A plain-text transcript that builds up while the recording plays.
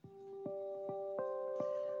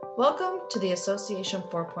Welcome to the Association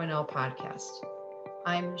 4.0 podcast.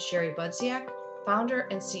 I'm Sherry Budziak, founder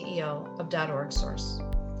and CEO of .org Source.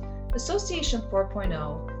 Association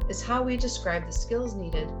 4.0 is how we describe the skills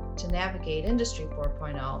needed to navigate Industry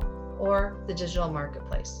 4.0 or the digital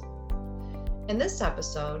marketplace. In this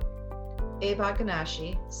episode, Abe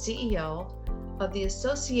Eshkenazi, CEO of the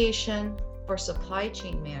Association for Supply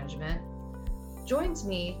Chain Management, joins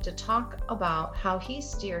me to talk about how he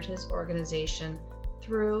steered his organization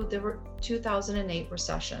through the 2008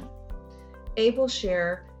 recession. Abe will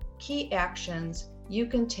share key actions you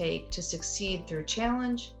can take to succeed through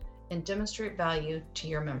challenge and demonstrate value to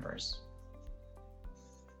your members.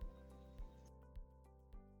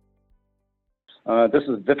 This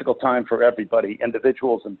is a difficult time for everybody,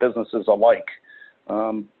 individuals and businesses alike.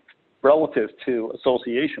 Relative to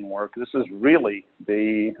association work, this is really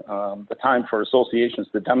the time for associations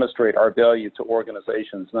to demonstrate our value to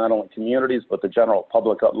organizations, not only communities, but the general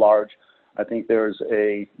public at large. I think there's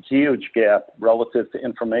a huge gap relative to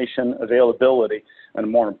information availability and,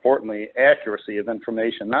 more importantly, accuracy of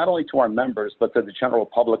information, not only to our members, but to the general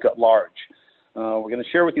public at large. We're going to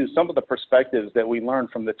share with you some of the perspectives that we learned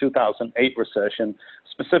from the 2008 recession,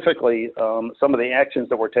 specifically some of the actions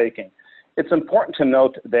that we're taking. It's important to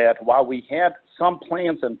note that while we had some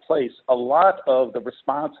plans in place, a lot of the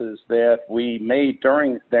responses that we made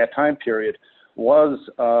during that time period was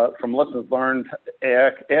from lessons learned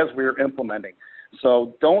as we were implementing.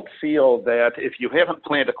 So don't feel that if you haven't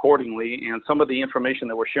planned accordingly and some of the information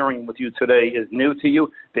that we're sharing with you today is new to you,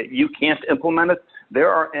 that you can't implement it. There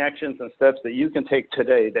are actions and steps that you can take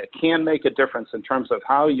today that can make a difference in terms of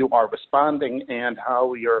how you are responding and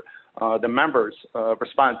how the members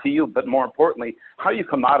respond to you, but more importantly, how you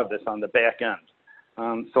come out of this on the back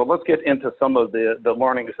end. So let's get into some of the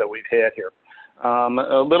learnings that we've had here.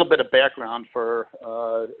 A little bit of background for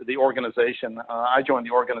the organization. I joined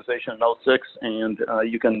the organization in 2006, and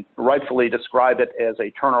you can rightfully describe it as a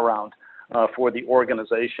turnaround for the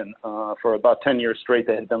organization. For about 10 years straight,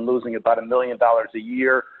 they had been losing about $1 million a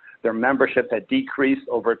year. Their membership had decreased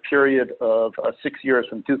over a period of 6 years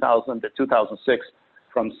from 2000 to 2006,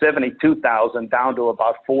 from 72,000 down to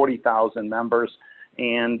about 40,000 members.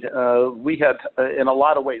 And we had, in a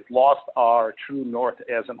lot of ways, lost our true north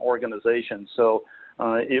as an organization. So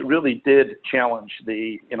it really did challenge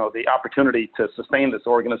the opportunity to sustain this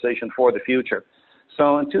organization for the future.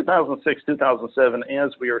 So in 2006, 2007,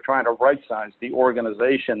 as we were trying to right-size the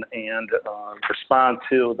organization and respond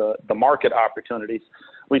to the market opportunities,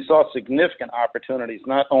 we saw significant opportunities,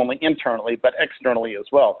 not only internally, but externally as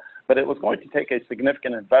well. But it was going to take a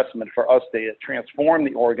significant investment for us to transform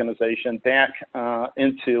the organization back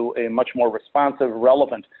into a much more responsive,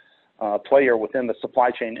 relevant player within the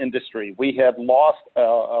supply chain industry. We had lost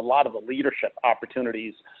a lot of the leadership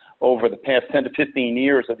opportunities over the past 10 to 15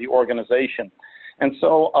 years of the organization. And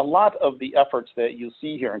so a lot of the efforts that you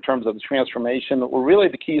see here in terms of the transformation were really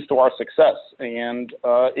the keys to our success. And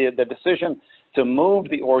the decision to move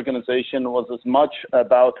the organization was as much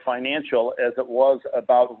about financial as it was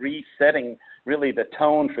about resetting really the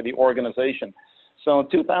tone for the organization. So in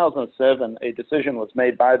 2007, a decision was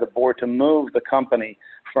made by the board to move the company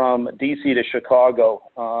from DC to Chicago,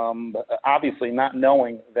 obviously not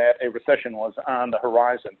knowing that a recession was on the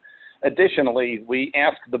horizon. Additionally, we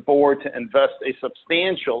asked the board to invest a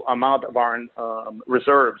substantial amount of our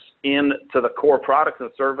reserves into the core products and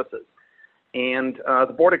services. And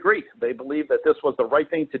the board agreed. They believed that this was the right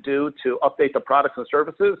thing to do to update the products and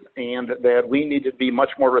services and that we needed to be much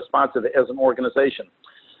more responsive as an organization.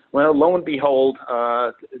 Well, lo and behold,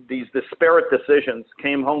 these disparate decisions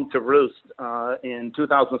came home to roost in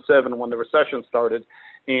 2007 when the recession started.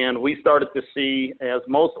 And we started to see, as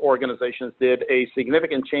most organizations did, a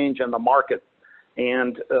significant change in the market.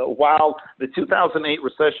 And while the 2008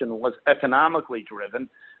 recession was economically driven,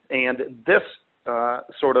 and this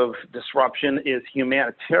sort of disruption is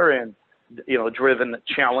humanitarian, driven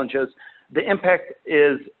challenges, the impact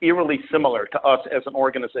is eerily similar to us as an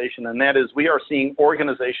organization, and that is we are seeing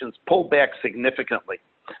organizations pull back significantly.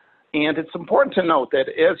 And it's important to note that,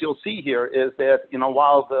 as you'll see here, is that,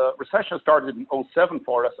 while the recession started in 2007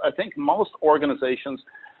 for us, I think most organizations,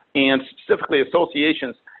 and specifically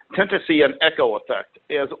associations, tend to see an echo effect.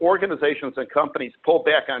 As organizations and companies pull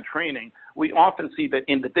back on training, we often see that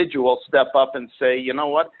individuals step up and say, you know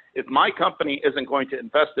what, if my company isn't going to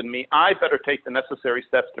invest in me, I better take the necessary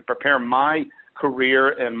steps to prepare my career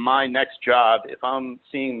and my next job. If I'm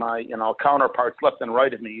seeing my, counterparts left and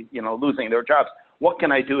right of me, losing their jobs, what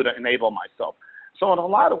can I do to enable myself? So in a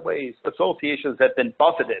lot of ways, associations have been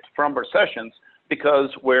buffeted from recessions because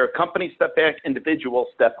where companies step back, individuals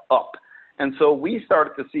step up. And so we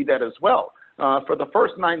started to see that as well. for the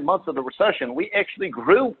first 9 months of the recession, we actually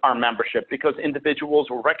grew our membership because individuals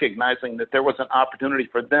were recognizing that there was an opportunity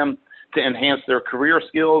for them to enhance their career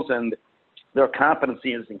skills and their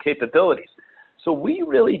competencies and capabilities. So we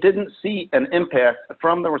really didn't see an impact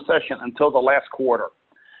from the recession until the last quarter.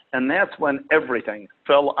 And that's when everything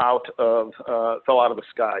fell out of the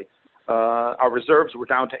sky. Our reserves were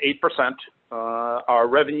down to 8%. Our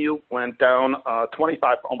revenue went down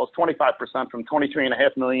almost 25% from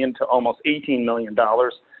 $23.5 million to almost $18 million.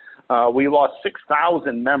 We lost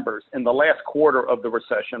 6,000 members in the last quarter of the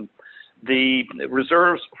recession. The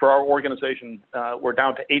reserves for our organization were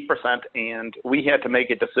down to 8%, and we had to make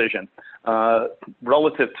a decision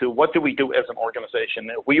relative to what do we do as an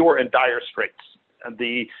organization. We were in dire straits.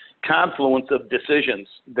 The confluence of decisions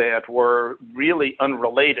that were really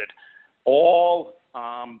unrelated, all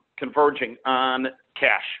converging on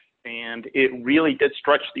cash, and it really did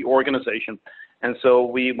stretch the organization. And so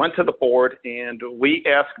we went to the board and we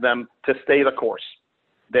asked them to stay the course,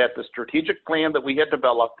 that the strategic plan that we had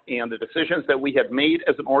developed and the decisions that we had made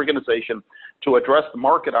as an organization to address the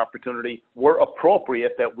market opportunity were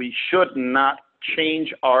appropriate, that we should not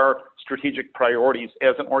change our strategic priorities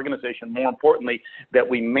as an organization. More importantly, that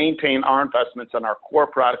we maintain our investments in our core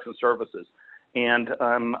products and services. And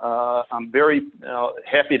I'm very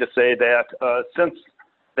happy to say that since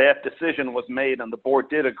that decision was made and the board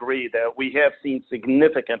did agree, that we have seen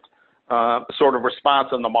significant sort of response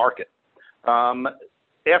in the market.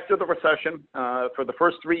 After the recession, for the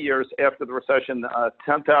first 3 years after the recession,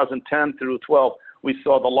 2010 through 12, we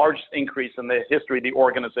saw the largest increase in the history of the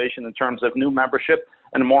organization in terms of new membership.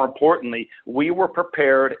 And more importantly, we were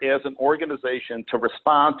prepared as an organization to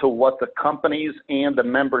respond to what the companies and the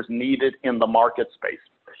members needed in the market space.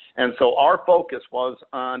 And so our focus was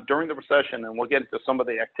on, during the recession, and we'll get into some of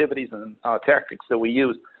the activities and tactics that we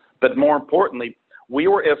used, but more importantly, we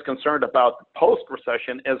were as concerned about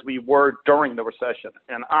post-recession as we were during the recession.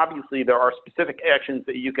 And obviously, there are specific actions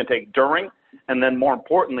that you can take during, and then more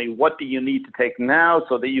importantly, what do you need to take now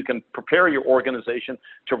so that you can prepare your organization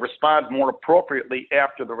to respond more appropriately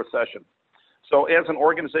after the recession. So as an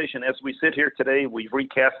organization, as we sit here today, we've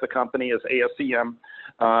recast the company as ASCM.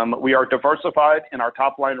 We are diversified in our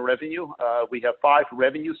top line revenue. We have 5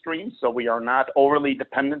 revenue streams, so we are not overly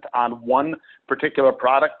dependent on one particular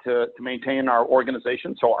product to maintain our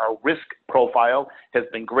organization. So our risk profile has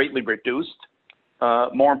been greatly reduced.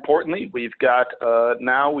 More importantly, we've got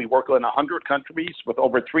now we work in 100 countries with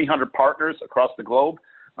over 300 partners across the globe.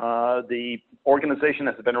 The organization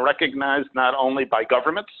has been recognized not only by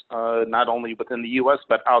governments, not only within the U.S.,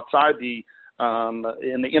 but outside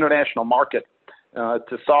in the international market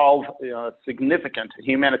to solve significant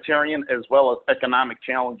humanitarian as well as economic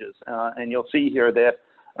challenges. And you'll see here that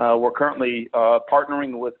we're currently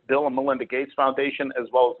partnering with Bill and Melinda Gates Foundation as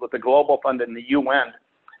well as with the Global Fund in the UN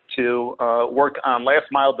to work on last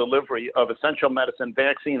mile delivery of essential medicine,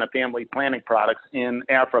 vaccine, and family planning products in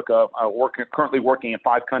Africa, currently working in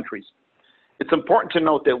 5 countries. It's important to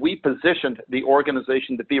note that we positioned the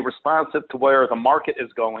organization to be responsive to where the market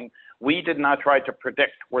is going. We did not try to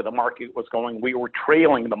predict where the market was going. We were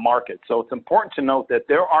trailing the market. So it's important to note that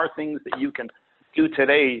there are things that you can do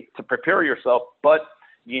today to prepare yourself, but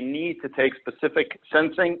you need to take specific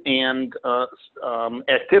sensing and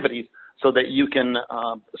activities so that you can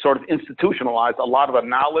sort of institutionalize a lot of the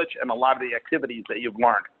knowledge and a lot of the activities that you've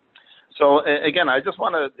learned. So again, I just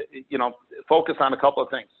want to focus on a couple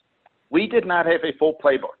of things. We did not have a full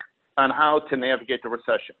playbook on how to navigate the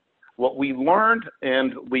recession. What we learned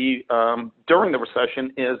and during the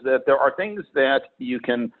recession is that there are things that you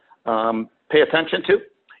can pay attention to.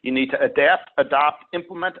 You need to adapt, adopt,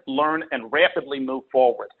 implement, learn, and rapidly move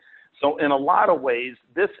forward. So in a lot of ways,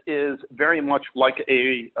 this is very much like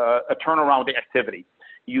a turnaround activity.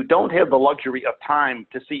 You don't have the luxury of time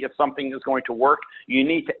to see if something is going to work. You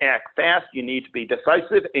need to act fast, you need to be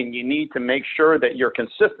decisive, and you need to make sure that you're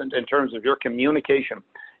consistent in terms of your communication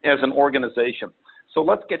as an organization. So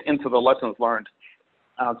let's get into the lessons learned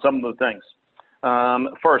on some of the things.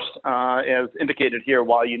 First, as indicated here,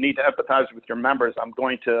 while you need to empathize with your members, I'm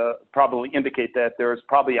going to probably indicate that there's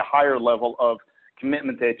probably a higher level of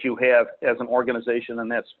commitment that you have as an organization,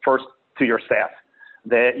 and that's first to your staff,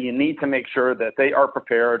 that you need to make sure that they are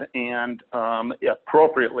prepared and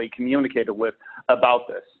appropriately communicated with about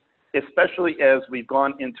this, especially as we've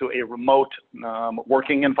gone into a remote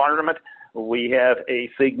working environment. We have a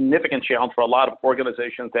significant challenge for a lot of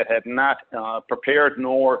organizations that have not prepared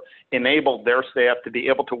nor enabled their staff to be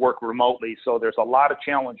able to work remotely. So there's a lot of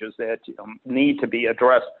challenges that need to be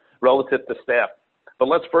addressed relative to staff. But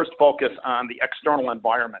let's first focus on the external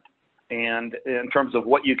environment and in terms of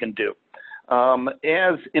what you can do.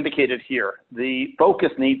 As indicated here, the focus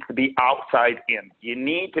needs to be outside in. You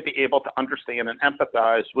need to be able to understand and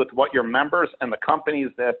empathize with what your members and the companies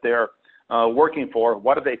that they're working for,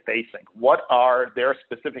 what are they facing? What are their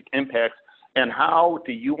specific impacts? And how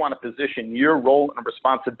do you want to position your role and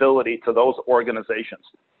responsibility to those organizations?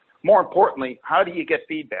 More importantly, how do you get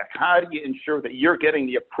feedback? How do you ensure that you're getting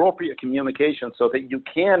the appropriate communication so that you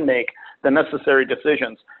can make the necessary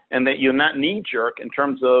decisions and that you're not knee-jerk in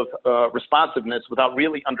terms of responsiveness without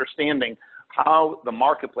really understanding how the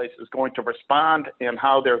marketplace is going to respond and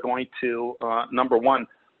how they're going to, number one,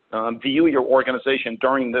 view your organization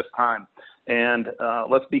during this time. And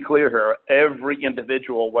let's be clear here, every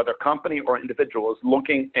individual, whether company or individual, is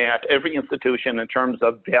looking at every institution in terms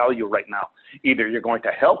of value right now. Either you're going to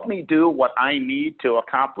help me do what I need to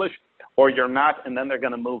accomplish, or you're not, and then they're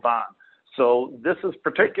going to move on. So this is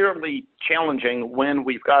particularly challenging when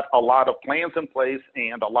we've got a lot of plans in place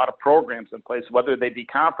and a lot of programs in place, whether they be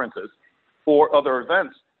conferences or other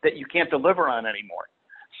events that you can't deliver on anymore.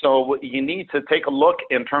 So you need to take a look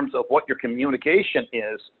in terms of what your communication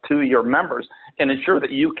is to your members and ensure that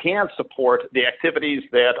you can support the activities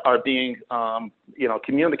that are being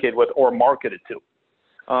communicated with or marketed to.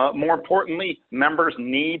 More importantly, members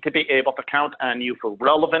need to be able to count on you for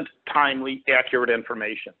relevant, timely, accurate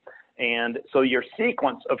information. And so your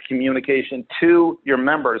sequence of communication to your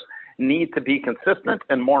members need to be consistent,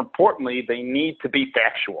 and more importantly, they need to be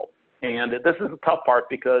factual. And this is the tough part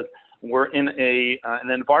because we're in an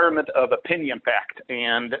environment of opinion fact,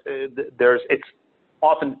 and it's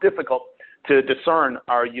often difficult to discern,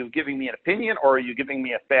 are you giving me an opinion or are you giving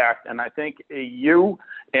me a fact? And I think you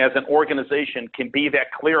as an organization can be that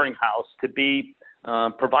clearinghouse to be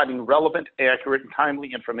providing relevant, accurate, and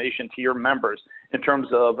timely information to your members in terms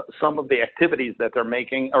of some of the activities that they're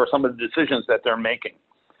making or some of the decisions that they're making.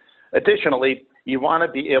 Additionally, you want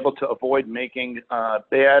to be able to avoid making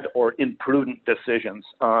bad or imprudent decisions.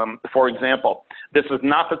 For example, this is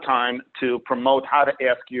not the time to promote how to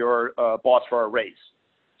ask your boss for a raise.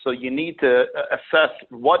 So you need to assess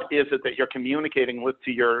what is it that you're communicating with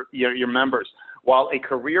to your members. While a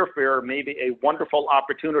career fair may be a wonderful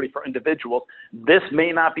opportunity for individuals, this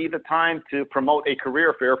may not be the time to promote a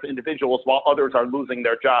career fair for individuals while others are losing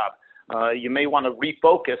their job. You may want to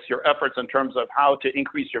refocus your efforts in terms of how to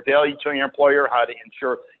increase your value to your employer, how to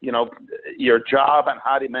ensure, your job, and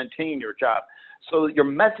how to maintain your job. So your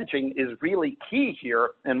messaging is really key here,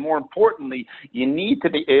 and more importantly, you need to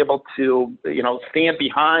be able to, stand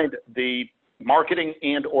behind the marketing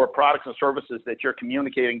and or products and services that you're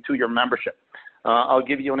communicating to your membership. I'll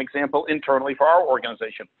give you an example internally for our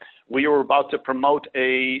organization. We were about to promote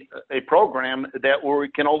a program that we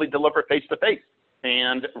can only deliver face-to-face.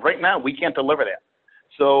 And right now, we can't deliver that.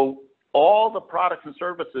 So all the products and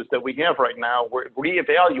services that we have right now, we're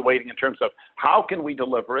reevaluating in terms of how can we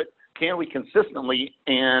deliver it, can we consistently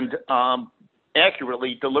and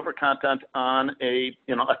accurately deliver content on a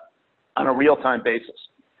real-time basis.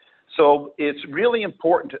 So it's really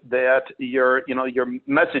important that your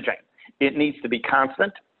messaging, it needs to be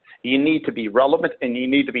constant, you need to be relevant, and you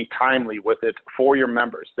need to be timely with it for your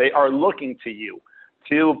members. They are looking to you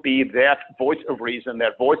to be that voice of reason,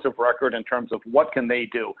 that voice of record in terms of what can they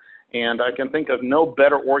do. And I can think of no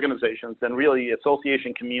better organizations than really the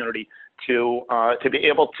association community to be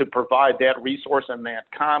able to provide that resource and that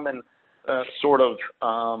common sort of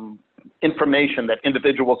information that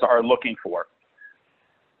individuals are looking for.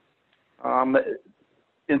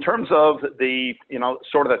 In terms of the,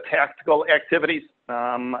 sort of the tactical activities,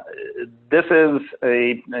 this is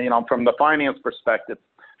from the finance perspective,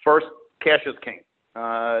 first, cash is king.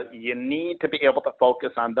 You need to be able to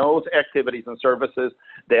focus on those activities and services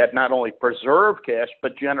that not only preserve cash,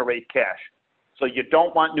 but generate cash. So you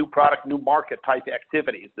don't want new product, new market type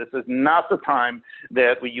activities. This is not the time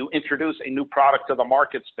that you introduce a new product to the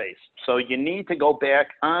market space. So you need to go back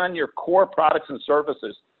on your core products and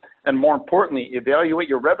services, and more importantly, evaluate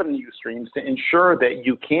your revenue streams to ensure that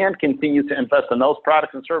you can continue to invest in those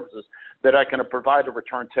products and services that are going to provide a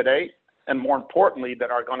return today, and more importantly,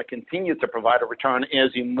 that are going to continue to provide a return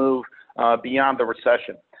as you move beyond the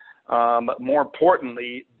recession. More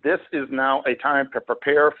importantly, this is now a time to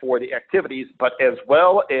prepare for the activities, but as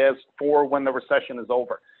well as for when the recession is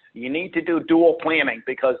over. You need to do dual planning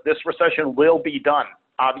because this recession will be done.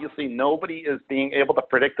 Obviously, nobody is being able to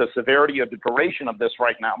predict the severity or the duration of this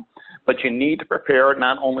right now, but you need to prepare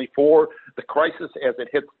not only for the crisis as it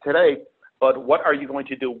hits today, but what are you going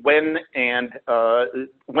to do when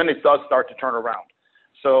it does start to turn around?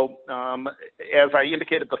 So as I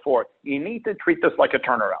indicated before, you need to treat this like a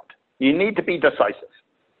turnaround. You need to be decisive.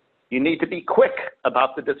 You need to be quick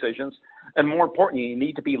about the decisions. And more importantly, you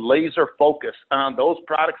need to be laser focused on those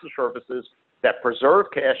products and services that preserve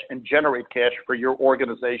cash and generate cash for your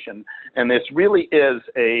organization. And this really is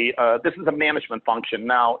this is a management function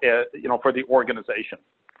now, for the organization.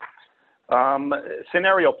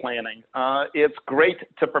 Scenario planning. It's great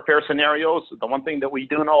to prepare scenarios. The one thing that we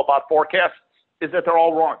do know about forecasts is that they're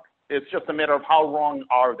all wrong. It's just a matter of how wrong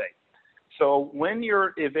are they. So when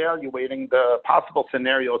you're evaluating the possible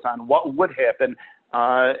scenarios on what would happen,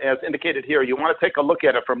 as indicated here, you want to take a look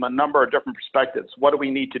at it from a number of different perspectives. What do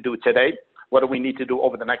we need to do today? What do we need to do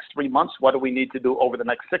over the next 3 months? What do we need to do over the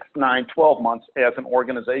next 6, 9, 12 months as an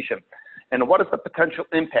organization? And what is the potential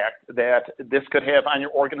impact that this could have on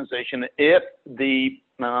your organization if the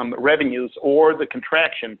revenues or the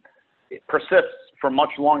contraction persists for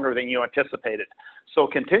much longer than you anticipated? So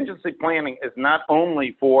contingency planning is not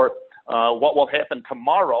only for what will happen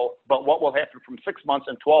tomorrow, but what will happen from 6 months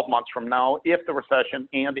and 12 months from now if the recession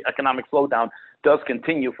and the economic slowdown does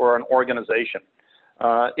continue for an organization.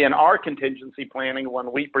 In our contingency planning,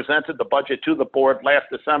 when we presented the budget to the board last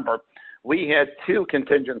December, we had 2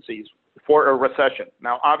 contingencies for a recession.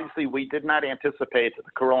 Now, obviously, we did not anticipate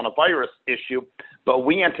the coronavirus issue, but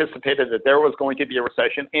we anticipated that there was going to be a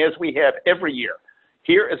recession, as we have every year.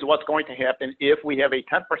 Here is what's going to happen if we have a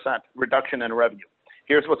 10% reduction in revenue.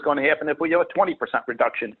 Here's what's going to happen if we have a 20%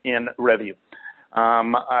 reduction in revenue.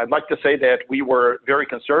 I'd like to say that we were very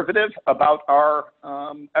conservative about our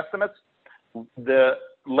estimates. The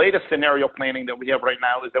latest scenario planning that we have right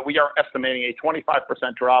now is that we are estimating a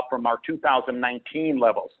 25% drop from our 2019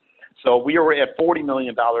 levels. So we were at $40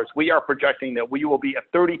 million. We are projecting that we will be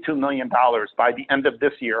at $32 million by the end of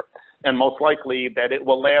this year, and most likely that it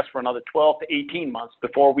will last for another 12 to 18 months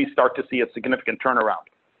before we start to see a significant turnaround.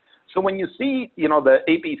 So when you see, the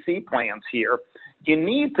ABC plans here, you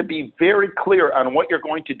need to be very clear on what you're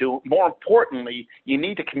going to do. More importantly, you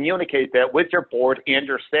need to communicate that with your board and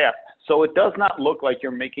your staff so it does not look like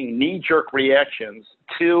you're making knee-jerk reactions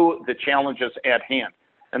to the challenges at hand.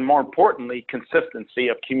 And more importantly, consistency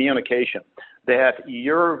of communication, that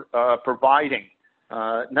you're providing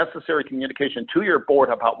necessary communication to your board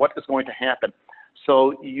about what is going to happen.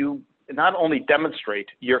 So you not only demonstrate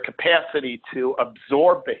your capacity to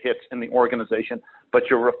absorb the hits in the organization, but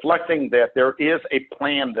you're reflecting that there is a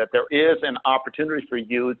plan, that there is an opportunity for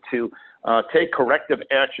you to take corrective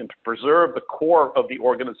action to preserve the core of the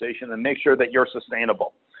organization and make sure that you're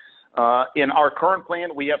sustainable. In our current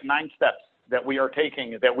plan, we have 9 steps that we are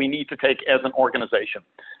taking, that we need to take as an organization.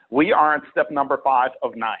 We are on step number 5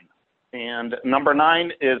 of 9. And number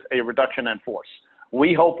 9 is a reduction in force.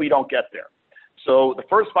 We hope we don't get there. So the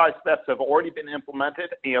first 5 steps have already been implemented,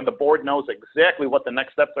 and the board knows exactly what the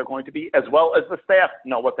next steps are going to be, as well as the staff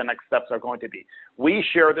know what the next steps are going to be. We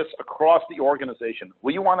share this across the organization.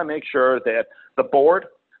 We want to make sure that the board,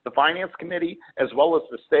 the finance committee, as well as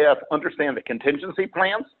the staff understand the contingency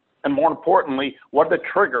plans, and more importantly, what are the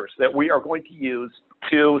triggers that we are going to use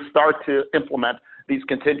to start to implement these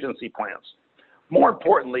contingency plans. More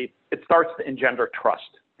importantly, it starts to engender trust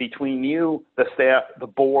between you, the staff, the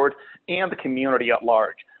board, and the community at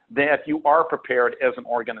large, that you are prepared as an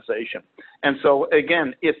organization. And so,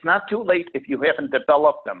 again, it's not too late if you haven't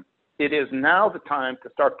developed them. It is now the time to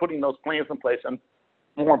start putting those plans in place and,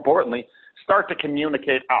 more importantly, start to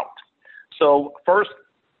communicate out. So first,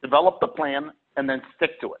 develop the plan and then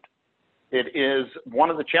stick to it. It is one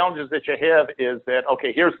of the challenges that you have is that,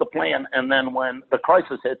 okay, here's the plan, and then when the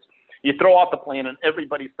crisis hits, you throw out the plan and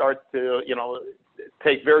everybody starts to,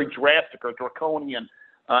 take very drastic or draconian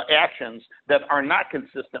actions that are not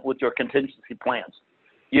consistent with your contingency plans.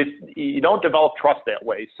 You don't develop trust that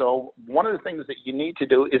way. So one of the things that you need to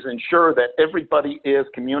do is ensure that everybody is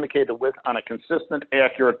communicated with on a consistent,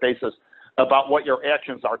 accurate basis about what your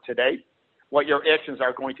actions are today, what your actions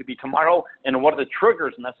are going to be tomorrow, and what are the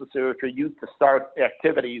triggers necessary for you to start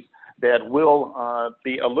activities that will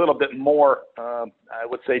be a little bit more, I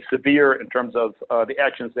would say, severe in terms of the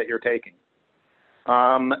actions that you're taking.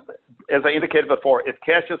 As I indicated before, if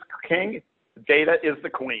cash is king, data is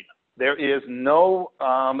the queen. There is no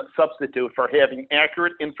substitute for having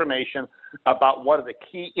accurate information about what are the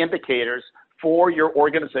key indicators for your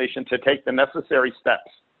organization to take the necessary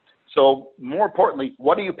steps. So more importantly,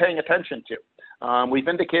 what are you paying attention to? We've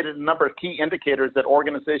indicated a number of key indicators that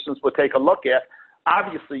organizations would take a look at.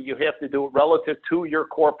 Obviously, you have to do it relative to your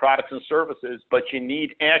core products and services, but you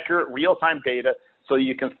need accurate real-time data so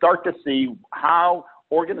you can start to see how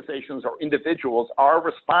organizations or individuals are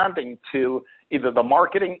responding to either the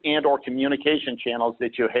marketing and or communication channels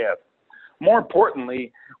that you have. More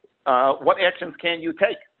importantly, what actions can you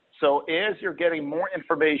take? So as you're getting more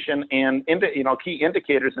information and key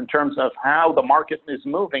indicators in terms of how the market is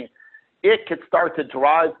moving, it could start to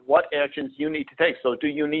drive what actions you need to take. So do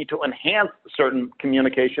you need to enhance certain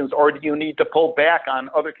communications, or do you need to pull back on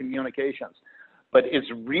other communications? But it's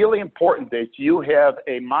really important that you have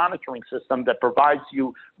a monitoring system that provides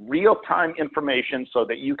you real-time information so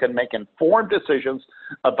that you can make informed decisions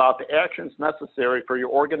about the actions necessary for your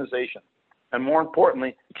organization. And more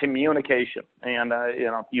importantly, communication. And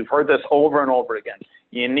you've heard this over and over again.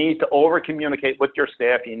 You need to over-communicate with your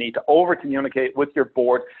staff. You need to over-communicate with your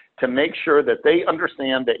board to make sure that they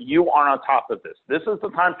understand that you are on top of this. This is the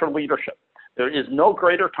time for leadership. There is no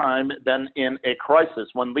greater time than in a crisis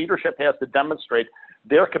when leadership has to demonstrate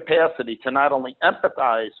their capacity to not only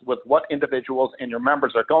empathize with what individuals and your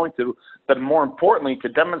members are going through, but more importantly, to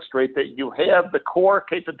demonstrate that you have the core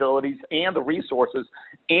capabilities and the resources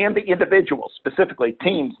and the individuals, specifically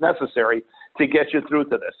teams, necessary to get you through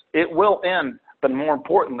to this. It will end, but more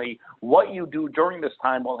importantly, what you do during this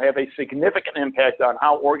time will have a significant impact on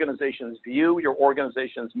how organizations view your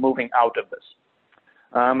organizations moving out of this.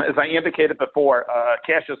 As I indicated before,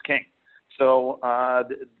 cash is king. So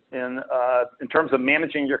in terms of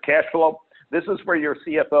managing your cash flow, this is where your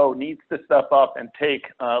CFO needs to step up and take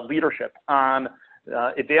leadership on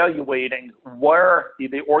evaluating where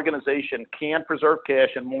the organization can preserve cash,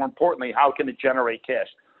 and more importantly, how can it generate cash.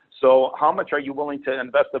 So how much are you willing to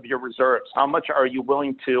invest of your reserves? How much are you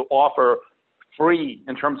willing to offer free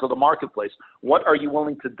in terms of the marketplace? What are you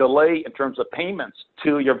willing to delay in terms of payments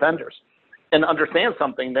to your vendors? And understand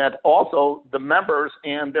something, that also the members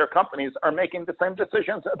and their companies are making the same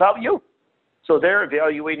decisions about you. So they're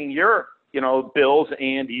evaluating your, bills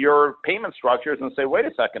and your payment structures and say, wait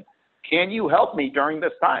a second, can you help me during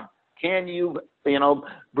this time? Can you,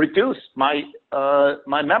 reduce my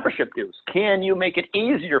membership dues? Can you make it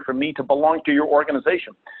easier for me to belong to your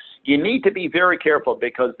organization? You need to be very careful,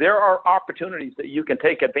 because there are opportunities that you can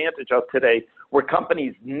take advantage of today where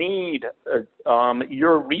companies need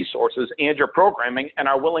your resources and your programming and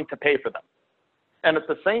are willing to pay for them. And at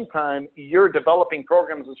the same time, you're developing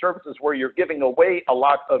programs and services where you're giving away a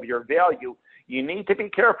lot of your value. You need to be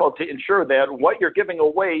careful to ensure that what you're giving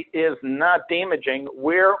away is not damaging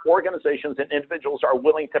where organizations and individuals are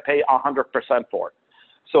willing to pay 100% for.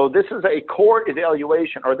 So this is a core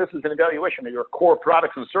evaluation, or this is an evaluation of your core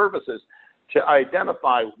products and services to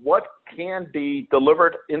identify what can be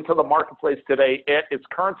delivered into the marketplace today at its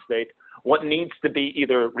current state, what needs to be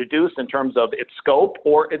either reduced in terms of its scope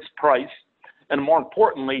or its price, and more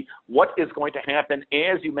importantly, what is going to happen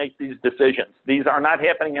as you make these decisions. These are not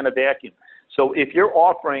happening in a vacuum. So if you're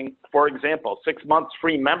offering, for example, 6 months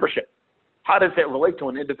free membership, how does that relate to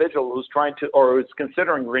an individual who's trying to, or is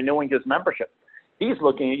considering renewing his membership? He's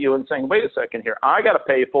looking at you and saying, wait a second here, I got to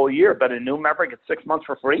pay a full year, but a new member gets 6 months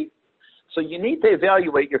for free? So you need to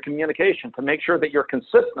evaluate your communication to make sure that you're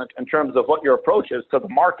consistent in terms of what your approach is to the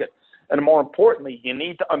market. And more importantly, you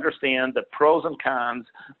need to understand the pros and cons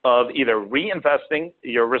of either reinvesting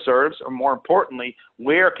your reserves, or more importantly,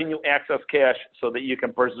 where can you access cash so that you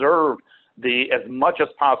can preserve as much as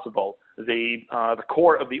possible the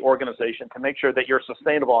core of the organization, to make sure that you're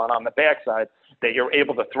sustainable, and on the backside that you're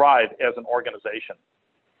able to thrive as an organization.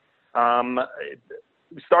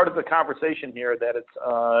 We started the conversation here that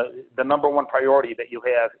it's the number one priority that you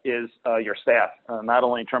have is your staff, not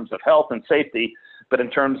only in terms of health and safety, but in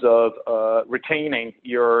terms of retaining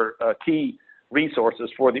your key resources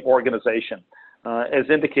for the organization. As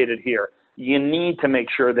indicated here, you need to make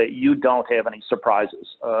sure that you don't have any surprises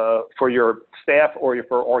for your staff or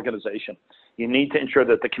for organization. You need to ensure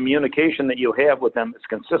that the communication that you have with them is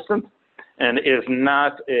consistent and is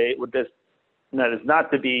not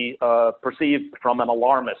to be perceived from an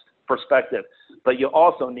alarmist perspective, but you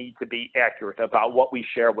also need to be accurate about what we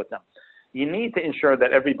share with them. You need to ensure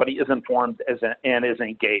that everybody is informed and is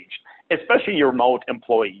engaged, especially your remote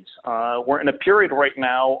employees. We're in a period right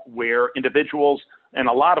now where individuals and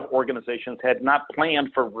a lot of organizations had not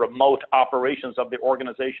planned for remote operations of their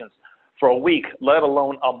organizations for a week, let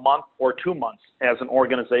alone a month or 2 months as an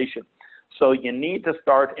organization. So you need to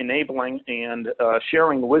start enabling and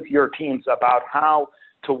sharing with your teams about how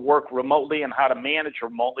to work remotely and how to manage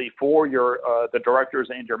remotely for your the directors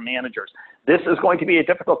and your managers. This is going to be a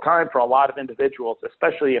difficult time for a lot of individuals,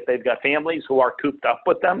 especially if they've got families who are cooped up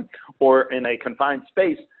with them or in a confined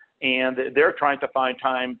space, and they're trying to find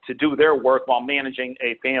time to do their work while managing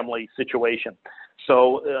a family situation.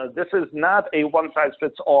 So this is not a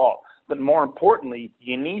one-size-fits-all, but more importantly,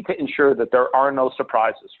 you need to ensure that there are no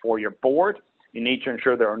surprises for your board. You need to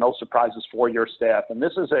ensure there are no surprises for your staff. And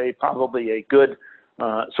this is probably a good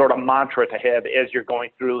sort of mantra to have as you're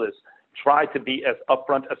going through this. try to be as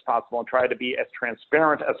upfront as possible and try to be as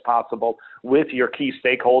transparent as possible with your key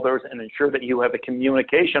stakeholders and ensure that you have a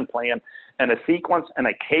communication plan and a sequence and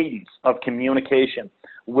a cadence of communication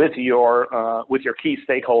with your key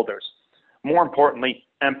stakeholders. More importantly,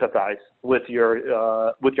 empathize with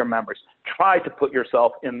your members. Try to put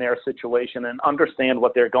yourself in their situation and understand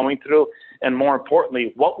what they're going through. And more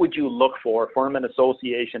importantly, what would you look for from an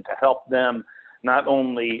association to help them not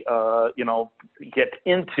only get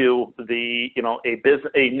into the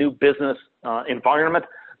a new business environment,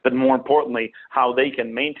 but more importantly, how they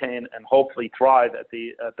can maintain and hopefully thrive at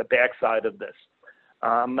the backside of this.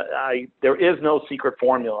 There is no secret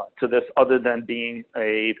formula to this other than being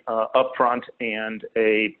a upfront and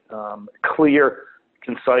a clear,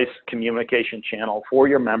 concise communication channel for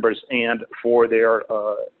your members and for their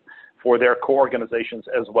co-organizations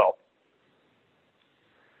as well.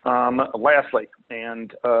 Lastly,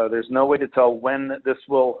 and there's no way to tell when this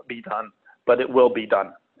will be done, but it will be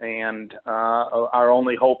done. And our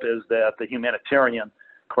only hope is that the humanitarian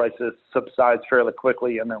crisis subsides fairly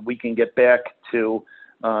quickly, and then we can get back to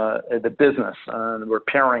the business and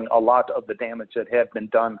repairing a lot of the damage that had been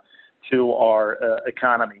done to our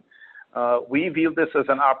economy. We view this as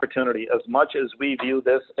an opportunity. As much as we view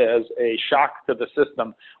this as a shock to the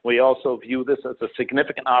system, we also view this as a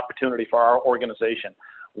significant opportunity for our organization.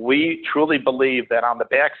 We truly believe that on the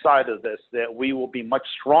backside of this, that we will be much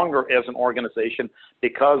stronger as an organization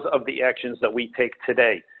because of the actions that we take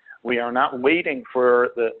today. We are not waiting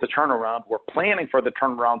for the turnaround. We're planning for the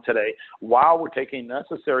turnaround today while we're taking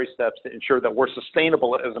necessary steps to ensure that we're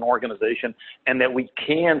sustainable as an organization and that we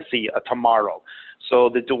can see a tomorrow.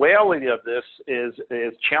 So the duality of this is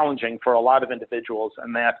challenging for a lot of individuals,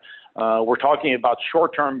 and that we're talking about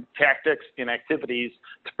short-term tactics and activities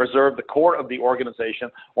to preserve the core of the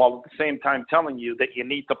organization, while at the same time telling you that you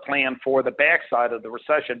need to plan for the backside of the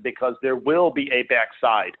recession, because there will be a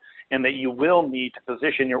backside, and that you will need to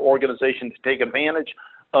position your organization to take advantage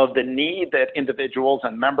of the need that individuals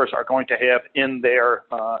and members are going to have in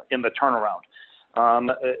the turnaround.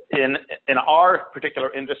 In our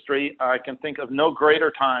particular industry, I can think of no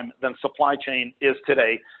greater time than supply chain is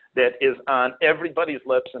today, that is on everybody's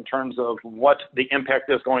lips in terms of what the impact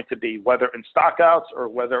is going to be, whether in stockouts or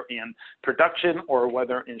whether in production or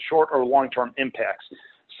whether in short or long-term impacts.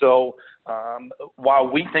 So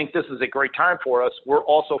while we think this is a great time for us, we're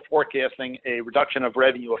also forecasting a reduction of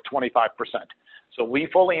revenue of 25%. So we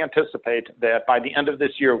fully anticipate that by the end of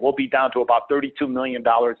this year, we'll be down to about $32 million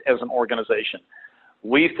as an organization.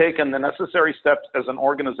 We've taken the necessary steps as an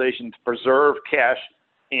organization to preserve cash,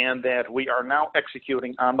 and that we are now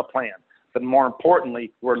executing on the plan. But more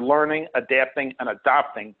importantly, we're learning, adapting, and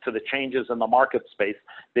adopting to the changes in the market space,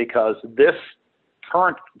 because this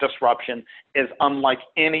current disruption is unlike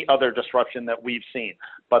any other disruption that we've seen.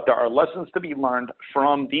 But there are lessons to be learned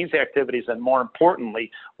from these activities, and more importantly,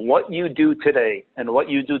 what you do today and what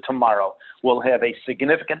you do tomorrow will have a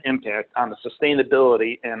significant impact on the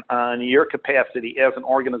sustainability and on your capacity as an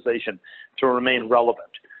organization to remain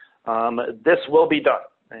relevant. This will be done,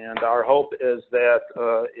 and our hope is that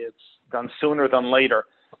it's done sooner than later,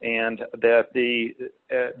 and that the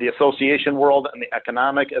association world and the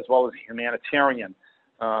economic as well as the humanitarian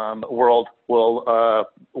world will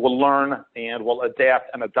learn and will adapt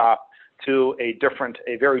and adopt to a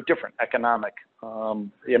very different economic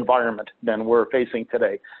environment than we're facing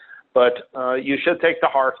today. But you should take to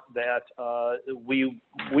heart that we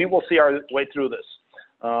will see our way through this.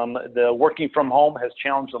 The working from home has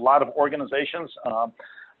challenged a lot of organizations.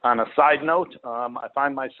 On a side note, I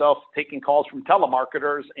find myself taking calls from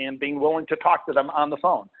telemarketers and being willing to talk to them on the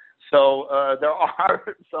phone. So there are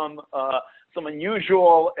some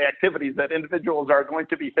unusual activities that individuals are going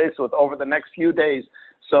to be faced with over the next few days.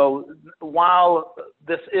 So while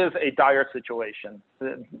this is a dire situation,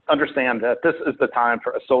 understand that this is the time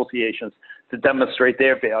for associations to demonstrate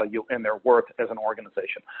their value and their worth as an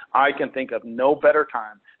organization. I can think of no better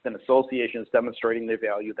time than associations demonstrating their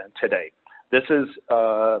value than today. This is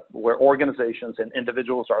where organizations and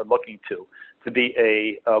individuals are looking to be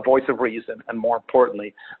a voice of reason, and more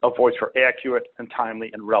importantly, a voice for accurate and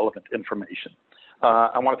timely and relevant information.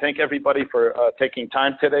 I want to thank everybody for taking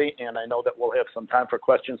time today, and I know that we'll have some time for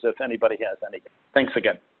questions if anybody has any. Thanks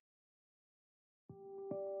again.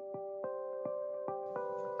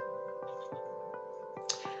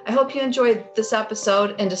 I hope you enjoyed this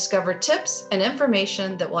episode and discovered tips and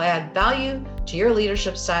information that will add value to your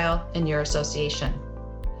leadership style in your association.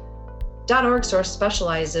 .org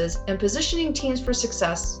specializes in positioning teams for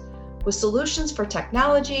success with solutions for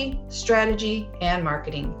technology, strategy, and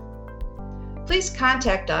marketing. Please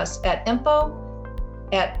contact us at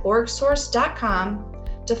info@orgsource.com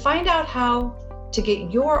to find out how to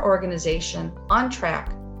get your organization on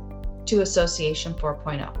track to Association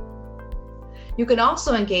 4.0. You can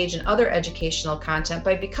also engage in other educational content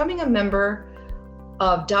by becoming a member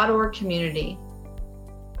of .org community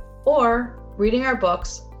or reading our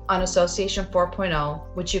books on Association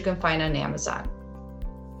 4.0, which you can find on Amazon.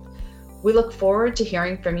 We look forward to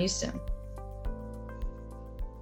hearing from you soon.